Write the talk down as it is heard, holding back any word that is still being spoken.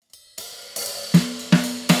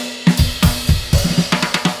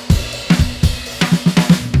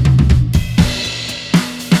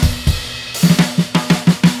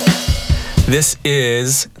This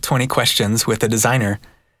is 20 Questions with a Designer.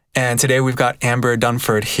 And today we've got Amber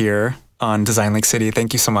Dunford here on Design Lake City.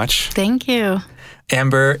 Thank you so much. Thank you.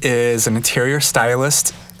 Amber is an interior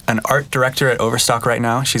stylist, an art director at Overstock right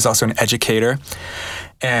now. She's also an educator.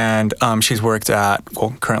 And she's worked at,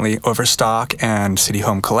 currently Overstock and City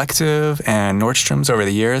Home Collective and Nordstrom's over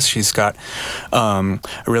the years. She's got a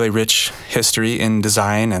really rich history in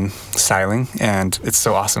design and styling, and it's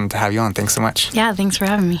so awesome to have you on. Thanks so much. Yeah, thanks for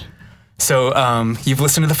having me. So you've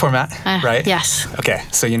listened to the format, right? Yes. Okay,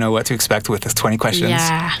 so you know what to expect with this 20 questions.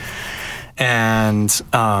 Yeah. And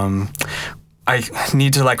I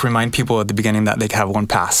need to remind people at the beginning that they can have one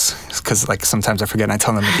pass, because sometimes I forget and I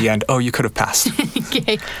tell them at the end, oh, you could have passed.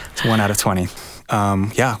 Okay. It's 1 out of 20.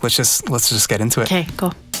 Yeah, let's just get into it. Okay,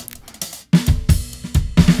 cool.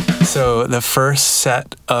 So the first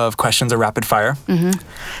set of questions are rapid fire,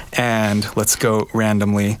 and let's go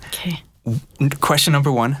randomly. Okay. Question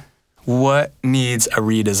number 1, what needs a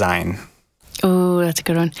redesign? Oh, that's a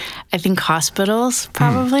good one. I think hospitals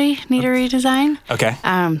probably need a redesign. Okay.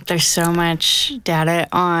 There's so much data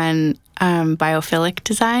on biophilic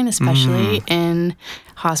design, especially in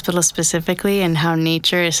hospitals specifically, and how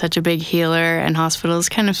nature is such a big healer, and hospitals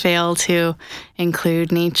kind of fail to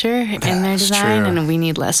include nature in their design. True. And we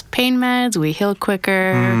need less pain meds. We heal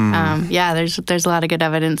quicker. Yeah, there's a lot of good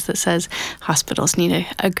evidence that says hospitals need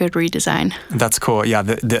a good redesign. That's cool. Yeah,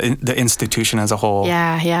 the institution as a whole.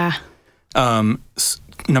 Yeah.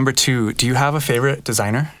 Number 2, do you have a favorite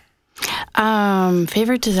designer?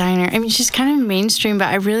 Favorite designer. I mean, she's kind of mainstream, but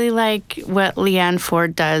I really like what Leanne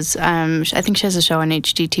Ford does. I think she has a show on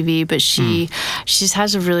HGTV, but she just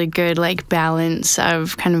has a really good balance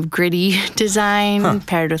of kind of gritty design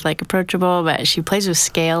paired with approachable, but she plays with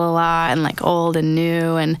scale a lot and old and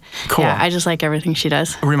new, and cool. Yeah, I just like everything she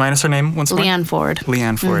does. Remind us her name once more. Leanne Ford.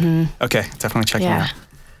 Leanne Ford. Okay, definitely checking her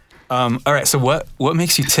out. All right, so what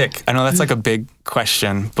makes you tick? I know that's a big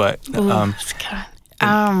question, but that's good.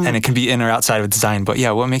 And it can be in or outside of design, but yeah,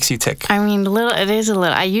 what makes you tick? I mean, it is a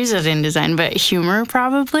little, I use it in design, but humor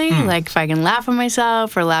probably, if I can laugh at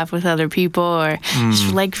myself or laugh with other people, or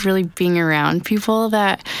just really being around people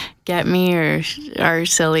that get me or are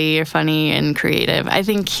silly or funny and creative. I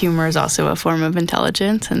think humor is also a form of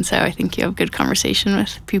intelligence, and so I think you have good conversation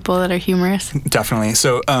with people that are humorous. Definitely.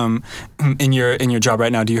 So in your job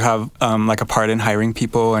right now, do you have a part in hiring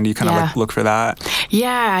people, and do you kind of look for that?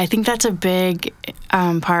 Yeah, I think that's a big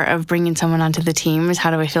part of bringing someone onto the team, is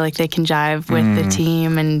how do I feel like they can jive with the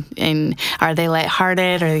team, and are they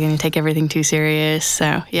lighthearted, or are they going to take everything too serious?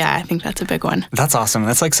 So yeah, I think that's a big one. That's awesome.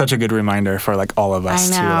 That's such a good reminder for all of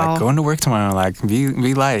us to go into work tomorrow,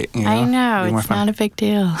 be light. I know, it's not a big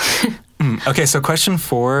deal. Okay, so question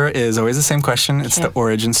 4 is always the same question. It's the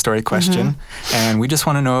origin story question. And we just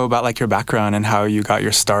want to know about your background and how you got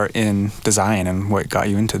your start in design and what got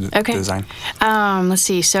you into design. Let's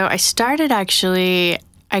see. So I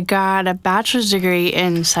got a bachelor's degree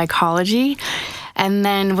in psychology, and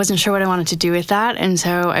then wasn't sure what I wanted to do with that. And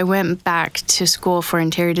so I went back to school for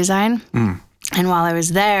interior design. And while I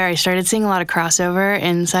was there, I started seeing a lot of crossover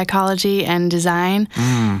in psychology and design.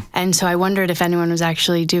 And so I wondered if anyone was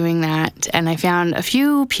actually doing that. And I found a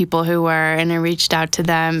few people who were, and I reached out to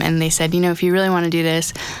them, and they said, if you really want to do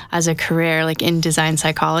this as a career, in design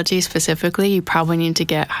psychology specifically, you probably need to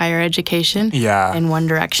get higher education in one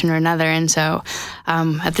direction or another. And so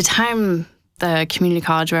at the time, the community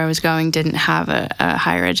college where I was going didn't have a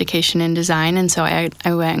higher education in design. And so I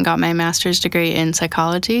went and got my master's degree in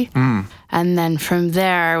psychology. And then from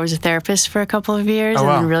there, I was a therapist for a couple of years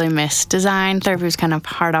and really missed design. Therapy was kind of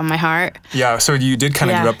hard on my heart. Yeah, so you did kind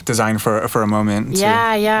of give up design for a moment.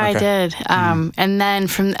 Yeah, I did. And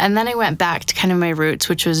then I went back to kind of my roots,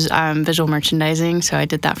 which was visual merchandising. So I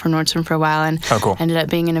did that for Nordstrom for a while, and ended up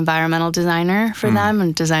being an environmental designer for them,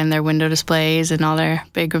 and designed their window displays and all their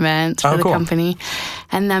big events for the company.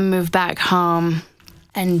 And then moved back home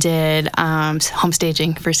and did home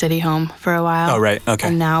staging for City Home for a while. Oh, right. Okay.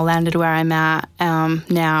 And now landed where I'm at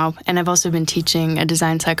now. And I've also been teaching a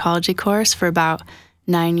design psychology course for about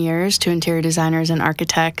 9 years to interior designers and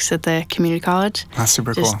architects at the community college. That's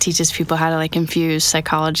super cool. Just teaches people how to infuse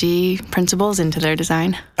psychology principles into their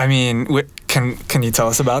design. I mean, can you tell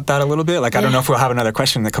us about that a little bit? I don't know if we'll have another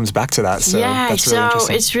question that comes back to that. So that's really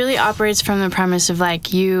interesting. It really operates from the premise of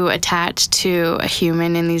you attach to a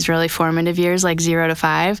human in these really formative years, 0 to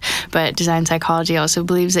 5. But design psychology also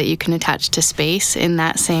believes that you can attach to space in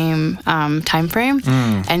that same time frame.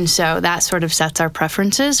 And so that sort of sets our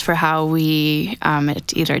preferences for how we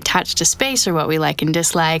either attach to space or what we like and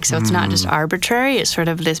dislike. So it's not just arbitrary. It's sort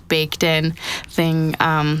of this baked in thing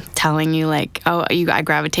telling you I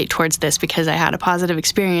gravitate towards this because because I had a positive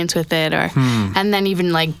experience with it, or and then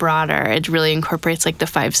even like broader, it really incorporates like the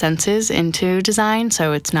 5 senses into design.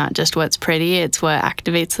 So it's not just what's pretty, it's what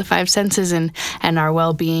activates the 5 senses and our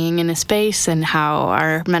well-being in a space and how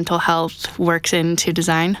our mental health works into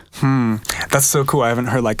design. That's so cool. I haven't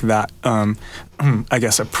heard like that I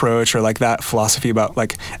guess approach or like that philosophy about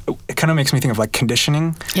like, it kind of makes me think of like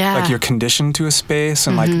conditioning. Yeah. Like you're conditioned to a space,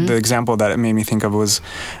 and like the example that it made me think of was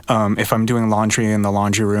if I'm doing laundry in the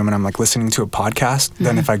laundry room and I'm like listening to a podcast,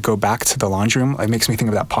 then if I go back to the laundry room, it makes me think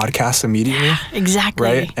of that podcast immediately. Yeah, exactly.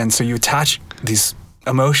 Right? And so you attach these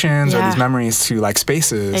emotions or these memories to like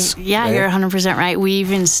spaces. Yeah, right? You're 100% right. We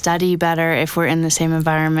even study better if we're in the same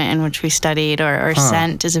environment in which we studied, or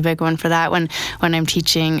scent is a big one for that. When I'm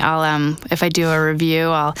teaching, I'll if I do a review,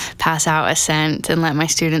 I'll pass out a scent and let my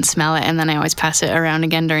students smell it, and then I always pass it around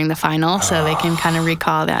again during the final so they can kind of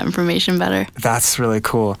recall that information better. That's really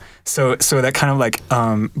cool. So that kind of like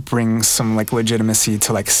brings some like legitimacy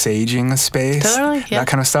to like saging a space. Totally, yeah. That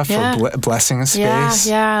kind of stuff for blessing a space.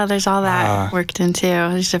 Yeah, there's all that worked into.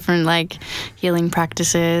 There's different like healing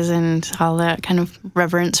practices and all that kind of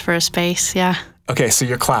reverence for a space. Yeah. Okay, so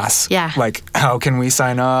your class. Yeah. Like, how can we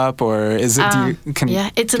sign up, or is it?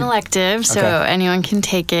 It's an elective, so anyone can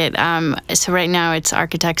take it. So right now it's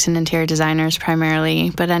architects and interior designers primarily,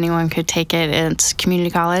 but anyone could take it. It's community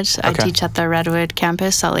college. I teach at the Redwood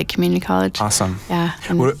campus, Salt Lake Community College. Awesome. Yeah.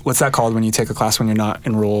 What's that called when you take a class when you're not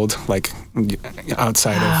enrolled, like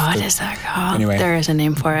outside of? What is that called? Anyway, there is a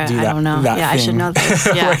name for it. I don't know. I should know this.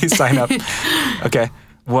 Yeah. Where you sign up. Okay.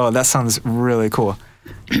 Well, that sounds really cool.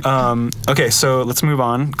 Okay, so let's move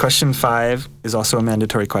on. Question 5 is also a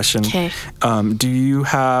mandatory question. Okay. Do you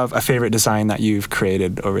have a favorite design that you've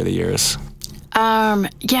created over the years?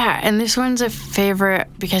 Yeah, and this one's a favorite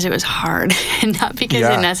because it was hard, and not because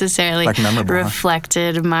it necessarily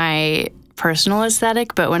reflected my personal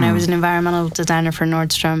aesthetic, but when I was an environmental designer for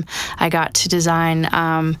Nordstrom, I got to design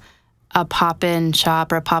a pop-in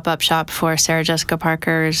shop or a pop-up shop for Sarah Jessica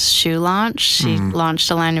Parker's shoe launch. She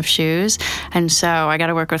launched a line of shoes, and so I got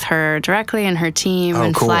to work with her directly and her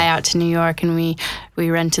team fly out to New York, and we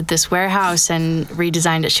rented this warehouse and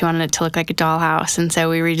redesigned it. She wanted it to look like a dollhouse, and so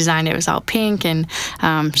we redesigned it. It was all pink, and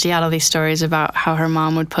she had all these stories about how her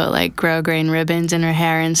mom would put like grosgrain ribbons in her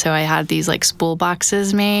hair, and so I had these like spool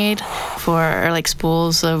boxes made or like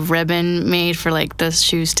spools of ribbon made for like the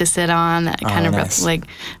shoes to sit on. That kind of like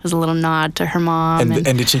was a little nod to her mom.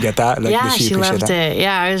 And did she get that? Like, yeah, did she loved it.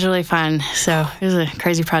 Yeah, it was really fun. So it was a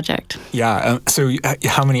crazy project. Yeah. So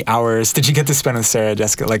how many hours did you get to spend with Sarah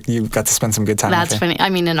Jessica? Like you got to spend some good time. That's funny. I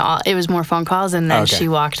mean, it was more phone calls, and then she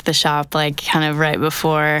walked the shop like kind of right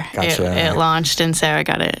before it launched, and so I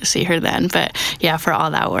got to see her then. But yeah, for all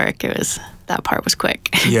that work, that part was quick.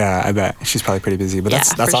 Yeah, I bet. She's probably pretty busy, but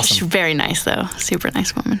that's awesome. She's very nice though. Super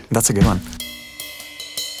nice woman. That's a good one.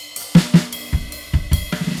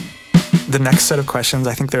 The next set of questions,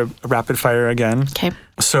 I think they're rapid fire again. Okay.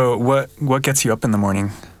 So what gets you up in the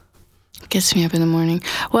morning? Gets me up in the morning.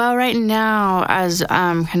 Well, right now, as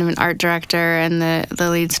kind of an art director and the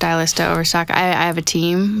lead stylist at Overstock, I have a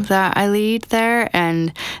team that I lead there,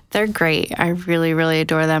 and they're great. I really, really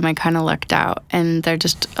adore them. I kind of lucked out, and they're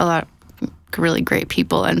just a lot really great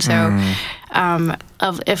people. And so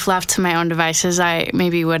if left to my own devices, I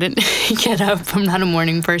maybe wouldn't get up. I'm not a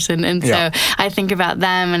morning person. And so I think about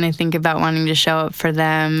them, and I think about wanting to show up for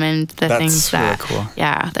them and the things that, really cool.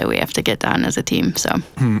 that we have to get done as a team. So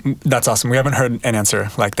that's awesome. We haven't heard an answer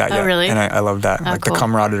like that yet. Oh, really? And I love that. Like cool. The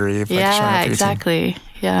camaraderie of like showing up for your exactly. team.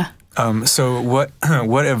 Yeah. So what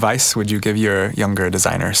advice would you give your younger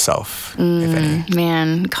designer self, if any?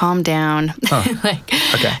 Man, calm down.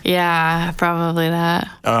 Yeah, probably that.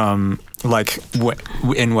 Like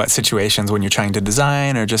in what situations, when you're trying to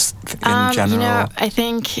design, or just in general? I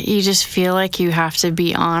think you just feel like you have to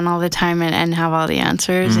be on all the time and have all the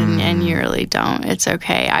answers, and you really don't. It's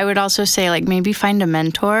okay. I would also say like maybe find a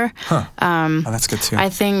mentor. That's good too. I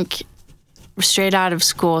think straight out of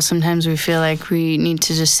school, sometimes we feel like we need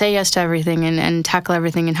to just say yes to everything and tackle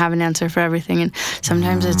everything and have an answer for everything. And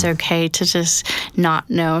sometimes it's okay to just not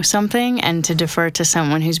know something and to defer to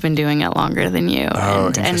someone who's been doing it longer than you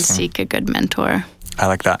and seek a good mentor. I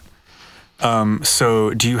like that.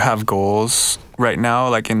 So do you have goals right now,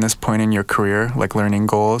 like in this point in your career, like learning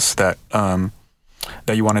goals that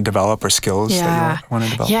you want to develop, or skills that you want to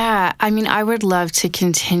develop? Yeah. I mean, I would love to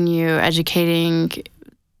continue educating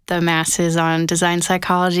the masses on design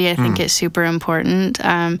psychology. I think it's super important.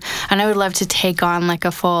 And I would love to take on like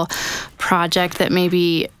a full project that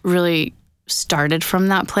maybe really started from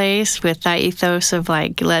that place with that ethos of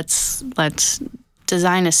like, let's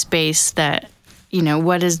design a space that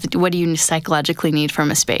what do you psychologically need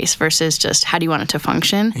from a space versus just how do you want it to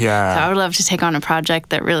function? Yeah. So I would love to take on a project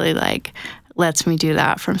that really like lets me do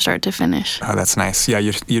that from start to finish. Oh, that's nice. Yeah,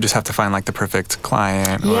 you just have to find like the perfect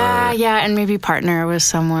client. Yeah, and maybe partner with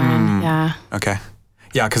someone. Yeah. Okay.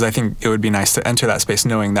 Yeah, because I think it would be nice to enter that space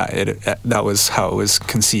knowing that that was how it was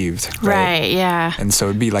conceived. Right, yeah. And so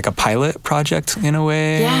it'd be like a pilot project in a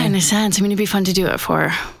way. Yeah, in a sense. I mean, it'd be fun to do it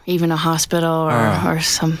for even a hospital or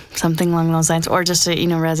something along those lines, or just a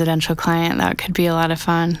residential client. That could be a lot of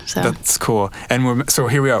fun. So that's cool. And so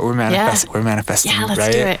here we are. We're manifesting. Yeah, let's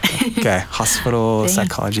right? do it. Okay, hospital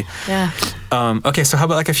psychology. Yeah. Okay, so how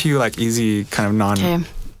about like a few like easy kind of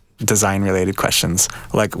non-design related questions?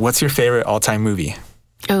 Like, what's your favorite all-time movie?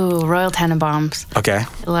 Oh, Royal Tenenbaums. Okay.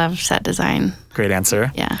 I love set design. Great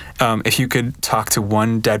answer. Yeah. If you could talk to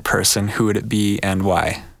one dead person, who would it be and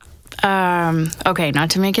why? Okay,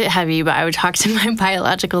 not to make it heavy, but I would talk to my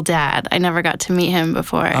biological dad. I never got to meet him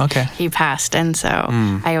before he passed, and so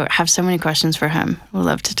I have so many questions for him. I would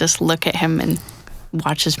love to just look at him and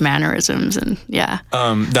watch his mannerisms, and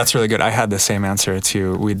that's really good. I had the same answer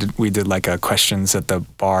too. We did like a questions at the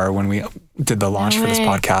bar when we did the launch for this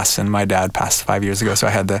podcast, and my dad passed 5 years ago, so I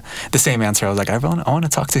had the same answer. I was like, I want to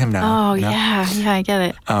talk to him now. Oh yeah, I get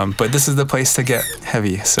it. But this is the place to get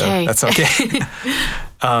heavy, so that's okay.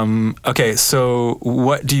 Okay, so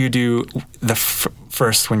what do you do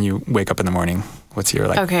first when you wake up in the morning? What's your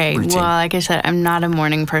routine? Well, like I said, I'm not a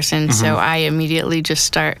morning person, so I immediately just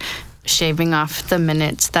start shaving off the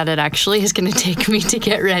minutes that it actually is going to take me to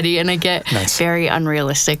get ready, and I get very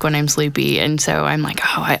unrealistic when I'm sleepy, and so I'm like,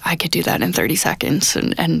 I could do that in 30 seconds,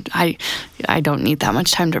 and I don't need that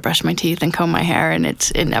much time to brush my teeth and comb my hair, and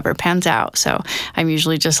it never pans out. So I'm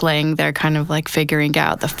usually just laying there kind of like figuring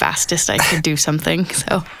out the fastest I could do something.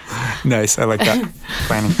 So nice. I like that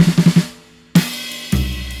planning.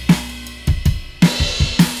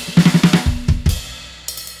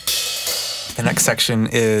 The next section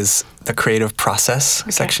is the creative process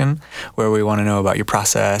section, where we want to know about your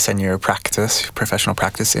process and your professional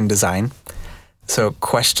practice in design. So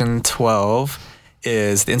question 12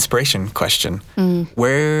 is the inspiration question.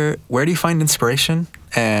 Where do you find inspiration,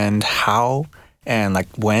 and how, and like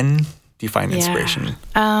when do you find inspiration?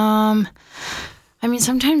 I mean,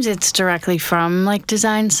 sometimes it's directly from like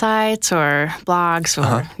design sites or blogs,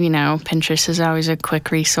 or Pinterest is always a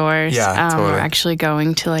quick resource. Yeah, totally. Or actually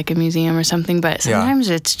going to like a museum or something. But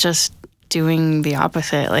sometimes it's just doing the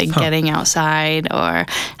opposite, like getting outside or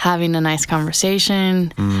having a nice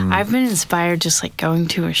conversation. I've been inspired just like going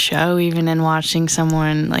to a show even and watching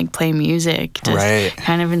someone like play music. Just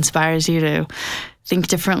kind of inspires you to think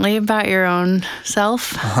differently about your own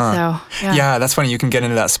self. So yeah, that's funny. You can get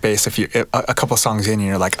into that space if you a couple songs in and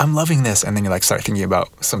you're like, I'm loving this, and then you like start thinking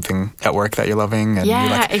about something at work that you're loving, and you're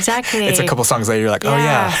like, exactly. It's a couple songs later, you're like,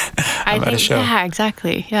 I'm at a show. Yeah,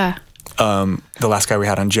 exactly. Yeah. The last guy we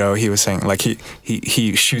had on, Joe, he was saying like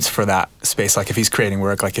he shoots for that space. Like if he's creating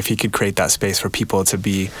work, like if he could create that space for people to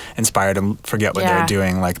be inspired and forget what they're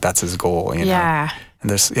doing, like that's his goal. You know? And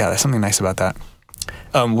there's something nice about that.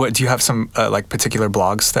 What do you have some like particular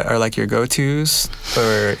blogs that are like your go-tos,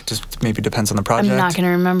 or it just maybe depends on the project? I'm not going to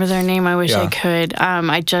remember their name. I wish I could.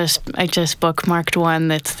 I just bookmarked one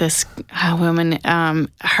that's this woman.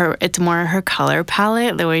 It's more her color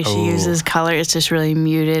palette. The way she uses color is just really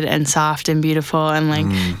muted and soft and beautiful and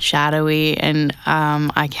like shadowy. And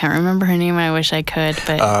I can't remember her name. I wish I could.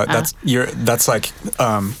 But that's like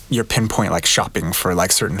your pinpoint like shopping for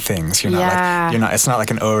like certain things. You're not. It's not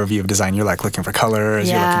like an overview of design. You're like looking for colors.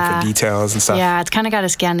 You're looking for details and stuff. Yeah, it's kind of got a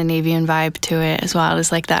Scandinavian vibe to it as well.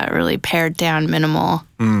 It's like that really pared down, minimal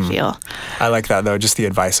feel. I like that though. Just the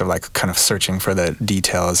advice of like kind of searching for the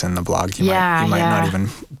details in the blog. You might not even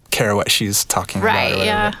care what she's talking about. Right.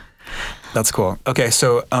 Yeah. That's cool. Okay,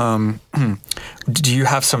 so do you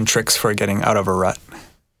have some tricks for getting out of a rut?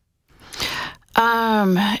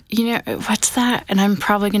 What's that? And I'm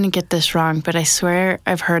probably going to get this wrong, but I swear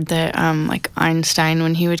I've heard that, like Einstein,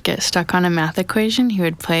 when he would get stuck on a math equation, he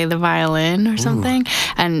would play the violin or something.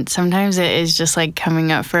 And sometimes it is just like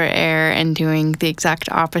coming up for air and doing the exact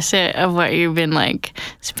opposite of what you've been like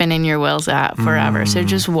spinning your wheels at forever. So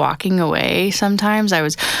just walking away sometimes. I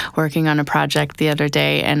was working on a project the other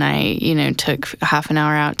day, and I, took half an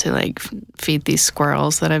hour out to like feed these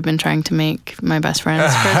squirrels that I've been trying to make my best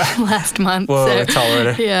friends for the last month. Whoa, it's all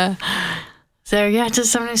right. Yeah. So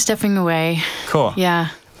just sometimes stepping away. Cool. Yeah.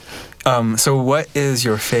 So what is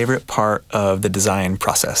your favorite part of the design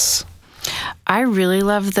process? I really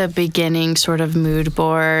love the beginning sort of mood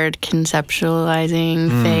board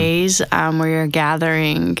conceptualizing phase where you're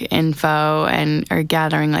gathering info or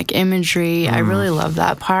gathering like imagery. I really love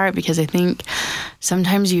that part because I think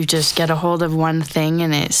sometimes you just get a hold of one thing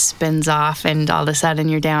and it spins off and all of a sudden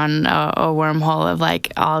you're down a wormhole of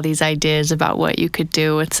like all these ideas about what you could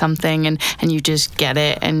do with something and you just get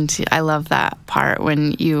it. And I love that part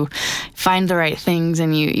when you find the right things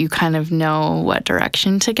and you kind of know what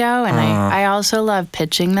direction to go. And I also love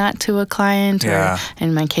pitching that to a client or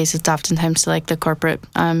in my case it's oftentimes to like the corporate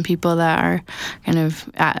people that are kind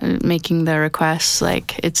of making the requests.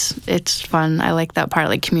 Like it's fun. I like that part,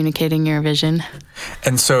 like communicating your vision.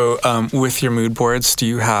 And so with your mood boards, do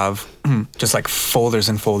you have just like folders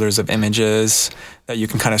and folders of images that you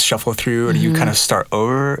can kind of shuffle through, or do you kind of start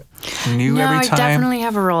over new every time? I definitely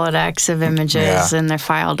have a Rolodex of images and they're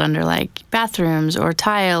filed under like bathrooms or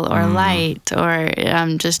tile or light or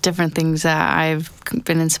just different things that I've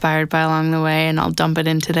been inspired by along the way, and I'll dump it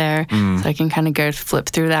into there so I can kind of go flip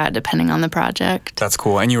through that depending on the project. That's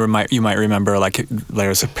cool. And you might remember like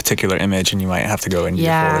there's a particular image and you might have to go into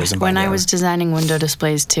your folders and when I was designing window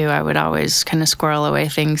displays too, I would always kind of squirrel away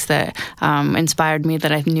things that inspired me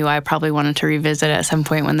that I knew I probably wanted to revisit at some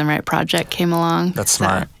point when the right project came along. That's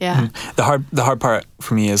smart. Yeah. The hard part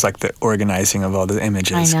for me is like the organizing of all the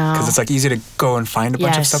images. I know. Because it's like easy to go and find a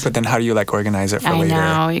bunch of stuff, but then how do you like organize it for later?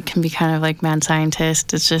 I know. It can be kind of like mad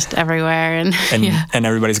scientist. It's just everywhere. And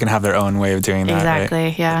everybody's going to have their own way of doing that, exactly,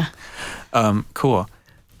 right? Yeah. Cool.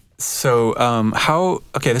 So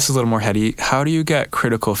this is a little more heady. How do you get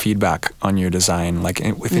critical feedback on your design, like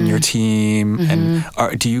within your team? And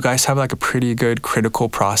do you guys have like a pretty good critical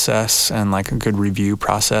process and like a good review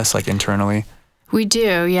process, like internally? We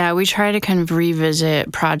do, yeah. We try to kind of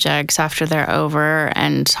revisit projects after they're over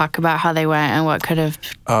and talk about how they went and what could have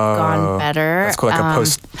gone better. That's cool, like a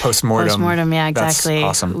post-mortem. Post-mortem, yeah, exactly.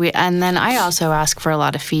 That's awesome. And then I also ask for a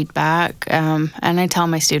lot of feedback. And I tell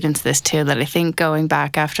my students this too, that I think going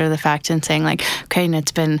back after the fact and saying like, okay, and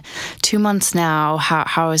it's been 2 months now,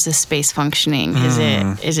 how is this space functioning?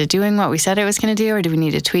 Is it doing what we said it was going to do, or do we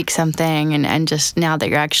need to tweak something? And just now that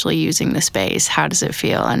you're actually using the space, how does it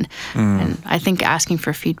feel? And I think asking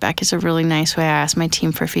for feedback is a really nice way. I ask my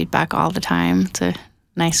team for feedback all the time. It's a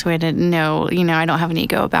nice way to know, I don't have an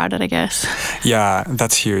ego about it, I guess. Yeah,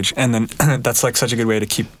 that's huge. And then that's like such a good way to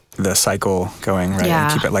keep the cycle going, right?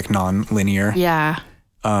 Yeah. And keep it like non-linear. Yeah.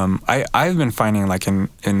 I've been finding like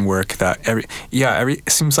in work that it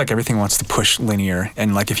seems like everything wants to push linear,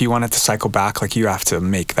 and like if you want it to cycle back, like you have to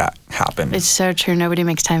make that happen. It's so true. Nobody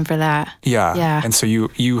makes time for that. Yeah. Yeah. And so you're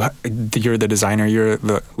the designer, you're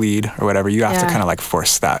the lead or whatever. You have to kind of like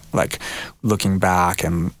force that, like looking back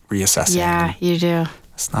and reassessing. Yeah, you do.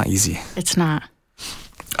 It's not easy. It's not.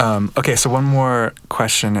 Okay, so one more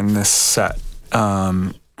question in this set.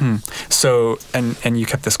 So, and you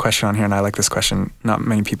kept this question on here, and I like this question. Not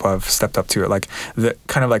many people have stepped up to it. Like the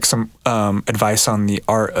kind of like some advice on the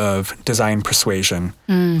art of design persuasion.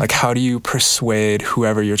 Like how do you persuade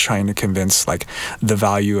whoever you're trying to convince, like the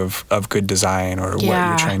value of good design or what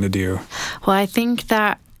you're trying to do? Well, I think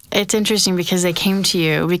that it's interesting because they came to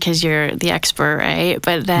you because you're the expert, right?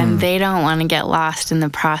 But then they don't want to get lost in the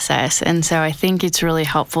process. And so I think it's really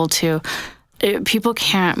helpful to people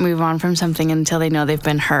can't move on from something until they know they've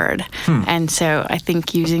been heard. And so I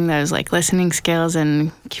think using those like listening skills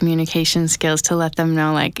and communication skills to let them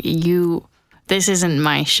know like this isn't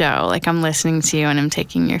my show. Like I'm listening to you and I'm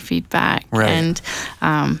taking your feedback. Right.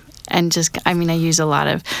 And just, I use a lot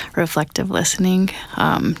of reflective listening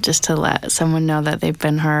just to let someone know that they've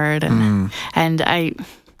been heard.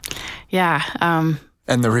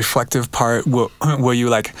 And the reflective part, will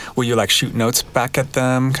you shoot notes back at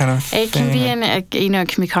them, kind of thing? It can be it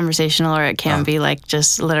can be conversational, or it can be like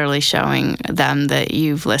just literally showing them that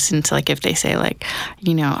you've listened to, like if they say like,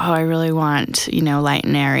 I really want, light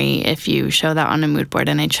and airy. If you show that on a mood board,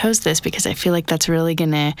 and I chose this because I feel like that's really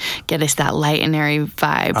gonna get us that light and airy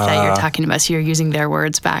vibe that you're talking about. So you're using their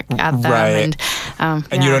words back at them, right.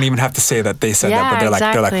 And you don't even have to say that they said that, but they're like,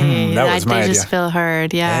 that was my idea. They just feel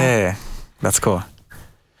heard. Yeah, that's cool.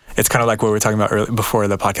 It's kind of like what we were talking about before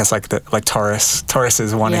the podcast, like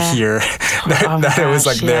Tauruses want to hear that it was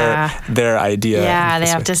like their idea. Yeah, they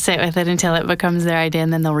have to sit with it until it becomes their idea,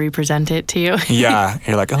 and then they'll represent it to you. Yeah,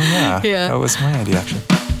 you're like, that was my idea actually.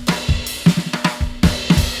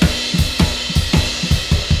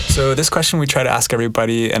 So this question we try to ask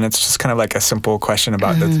everybody, and it's just kind of like a simple question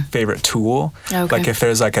about the favorite tool. Okay. Like if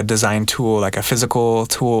there's like a design tool, like a physical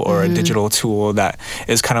tool or a digital tool that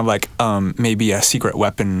is kind of like maybe a secret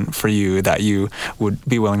weapon for you that you would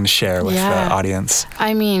be willing to share with the audience.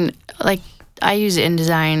 Like I use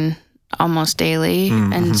InDesign almost daily,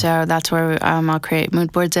 and so that's where I'll create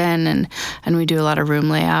mood boards in, and we do a lot of room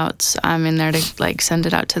layouts in there to like send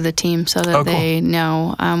it out to the team so that they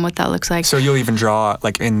know what that looks like. So you'll even draw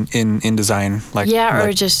like in design, like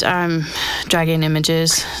or just drag in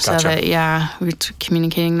images so that we're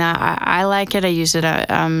communicating that. I like it. I use it at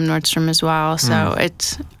Nordstrom as well, so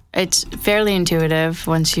it's fairly intuitive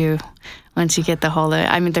once you get the whole.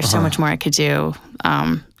 I mean, there's so much more I could do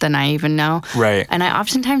than I even know. Right. And I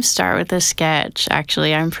oftentimes start with a sketch.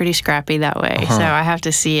 Actually, I'm pretty scrappy that way, so I have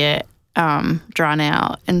to see it drawn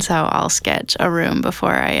out, and so I'll sketch a room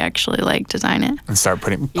before I actually like design it and start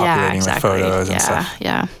populating with photos and stuff.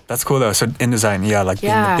 Yeah, that's cool though. So InDesign, like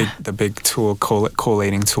being the big tool,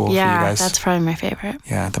 collating tool for you guys. Yeah, that's probably my favorite.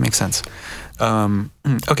 Yeah, that makes sense.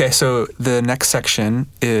 Okay, so the next section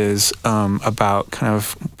is about kind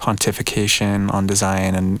of pontification on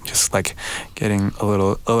design and just like getting a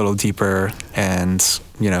little deeper and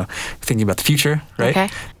thinking about the future, right? Okay.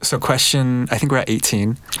 So question, I think we're at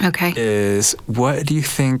 18. Okay. Is what do you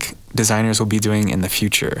think designers will be doing in the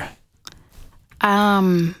future?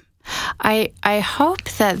 I hope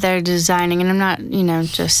that they're designing, and I'm not,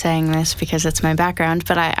 just saying this because it's my background,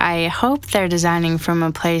 but I hope they're designing from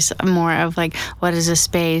a place more of like, what does a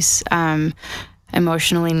space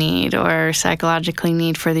emotionally need or psychologically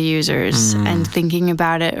need for the users, and thinking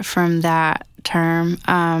about it from that term,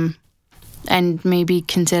 and maybe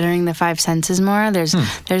considering the 5 senses more. There's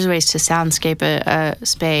ways to soundscape a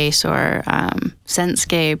space or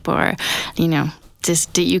scentscape, or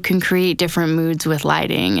just you can create different moods with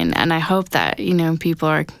lighting, and I hope that people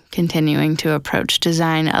are continuing to approach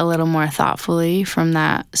design a little more thoughtfully from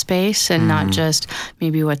that space, and not just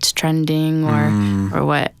maybe what's trending or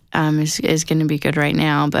what is going to be good right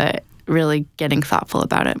now, but really getting thoughtful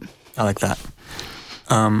about it. I like that.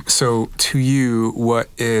 So to you, what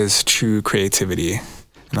is true creativity?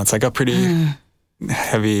 And that's like a pretty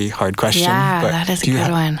heavy, hard question. Yeah, but that is a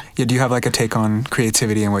good one. Yeah, do you have like a take on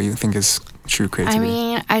creativity and what you think is true creativity? I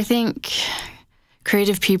mean, I think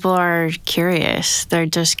creative people are curious. They're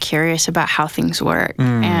just curious about how things work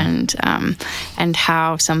and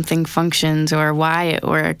how something functions or why it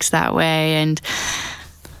works that way. And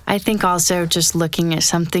I think also just looking at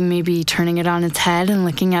something, maybe turning it on its head and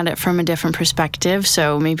looking at it from a different perspective.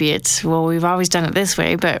 So maybe it's, well, we've always done it this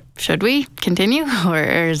way, but should we continue? Or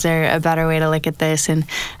is there a better way to look at this? And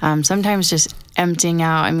sometimes just emptying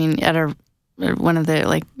out, I mean, at one of the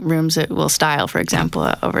like rooms that we'll style, for example,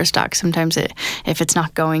 at Overstock, sometimes if it's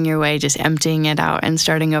not going your way, just emptying it out and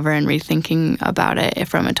starting over and rethinking about it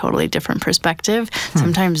from a totally different perspective,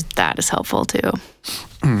 sometimes that is helpful too.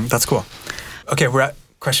 That's cool. Okay, we're at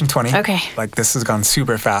question 20. Okay. Like this has gone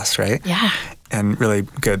super fast, right? Yeah. And really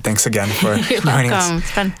good. Thanks again for You're joining welcome. us.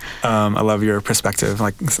 It's fun. I love your perspective,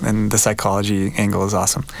 and the psychology angle is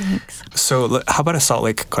awesome. Thanks. So how about a Salt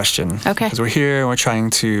Lake question? Okay. Because we're here and we're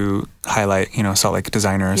trying to highlight, Salt Lake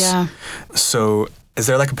designers. Yeah. So is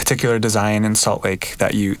there like a particular design in Salt Lake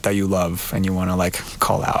that you love and you want to like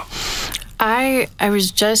call out? I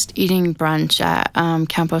was just eating brunch at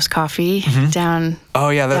Campos Coffee down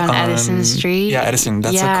Edison Street. Yeah, Edison.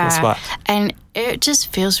 That's a cool spot. And it just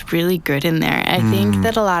feels really good in there. I think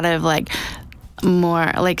that a lot of like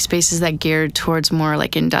more like spaces that geared towards more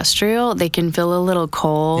like industrial, they can feel a little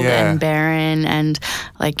cold and barren and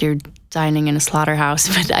like you're dining in a slaughterhouse,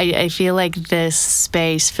 but I feel like this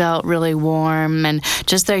space felt really warm, and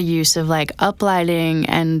just their use of like uplighting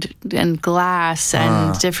and glass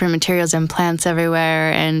and different materials and plants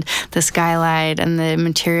everywhere, and the skylight and the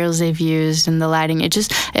materials they've used and the lighting, it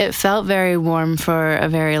felt very warm for a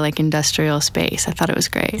very like industrial space. I thought it was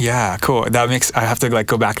great. Yeah, cool. I have to like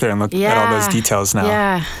go back there and look at all those details now.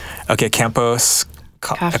 Yeah. Okay, Campos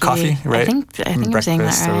coffee, right? I think I'm saying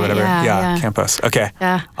that right. Or whatever. Yeah. Campos. Okay.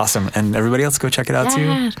 Yeah. Awesome. And everybody else, go check it out too.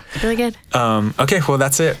 Yeah, really good. Okay, well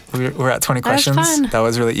that's it. We're at 20 questions. That was fun. That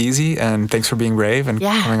was really easy, and thanks for being brave and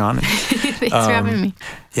coming on. Thanks for having me.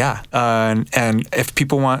 Yeah. And if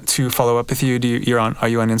people want to follow up with you, are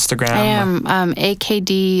you on Instagram? I am.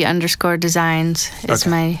 AKD_designs is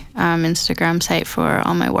my Instagram site for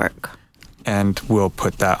all my work. And we'll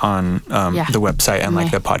put that on the website and like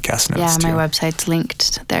the podcast notes too. Yeah, my website's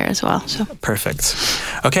linked there as well. So perfect.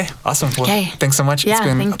 Okay, awesome. Well, thanks so much. It's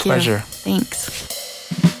been a pleasure. Thanks.